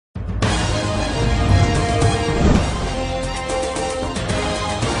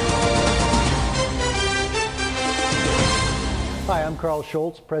Carl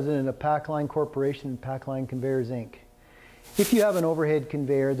Schultz, president of Pacline Corporation and Pacline Conveyors, Inc. If you have an overhead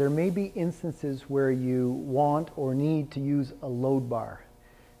conveyor, there may be instances where you want or need to use a load bar.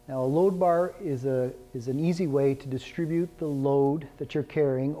 Now, a load bar is an easy way to distribute the load that you're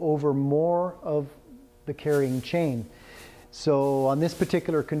carrying over more of the carrying chain. So on this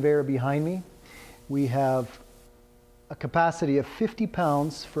particular conveyor behind me, we have a capacity of 50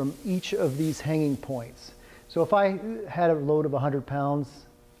 pounds from each of these hanging points. So if I had a load of 100 pounds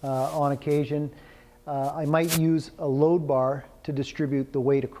on occasion, I might use a load bar to distribute the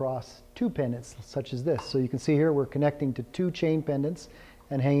weight across two pendants, such as this. So you can see here we're connecting to two chain pendants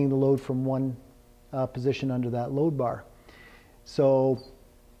and hanging the load from one position under that load bar. So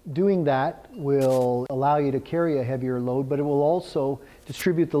doing that will allow you to carry a heavier load, but it will also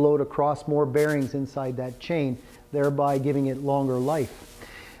distribute the load across more bearings inside that chain, thereby giving it longer life.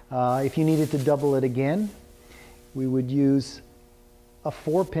 If you needed to double it again, we would use a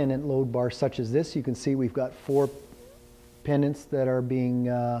 4-pendant load bar such as this. You can see we've got 4 pendants that are being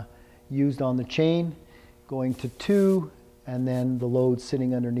used on the chain, going to 2, and then the load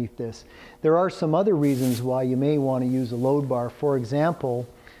sitting underneath this. There are some other reasons why you may want to use a load bar. For example,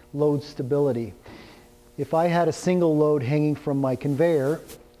 load stability. If I had a single load hanging from my conveyor,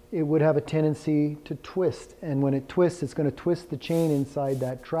 it would have a tendency to twist, and when it twists, it's going to twist the chain inside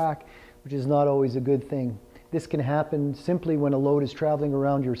that track, which is not always a good thing. This can happen simply when a load is traveling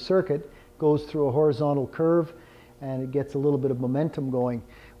around your circuit, goes through a horizontal curve, and it gets a little bit of momentum going.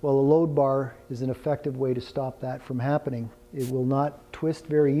 Well, a load bar is an effective way to stop that from happening. It will not twist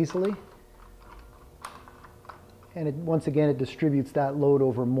very easily, and once again, it distributes that load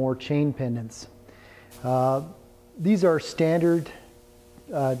over more chain pendants. These are standard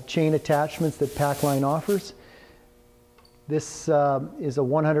chain attachments that Pacline offers. This is a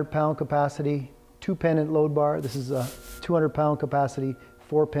 100-pound capacity 2-pendant load bar. This is a 200-pound capacity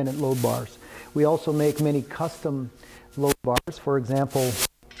 4-pendant load bars. We also make many custom load bars. For example,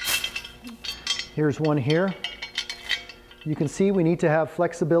 here's one here. You can see we need to have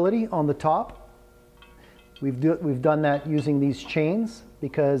flexibility on the top. We've done that using these chains,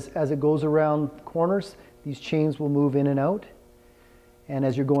 because as it goes around corners, these chains will move in and out. And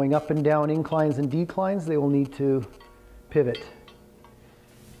as you're going up and down inclines and declines, they will need to pivot.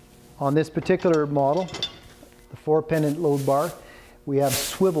 On this particular model, the 4-pendant load bar, we have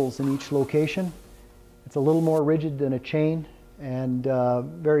swivels in each location. It's a little more rigid than a chain and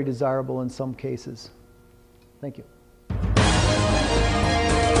very desirable in some cases. Thank you.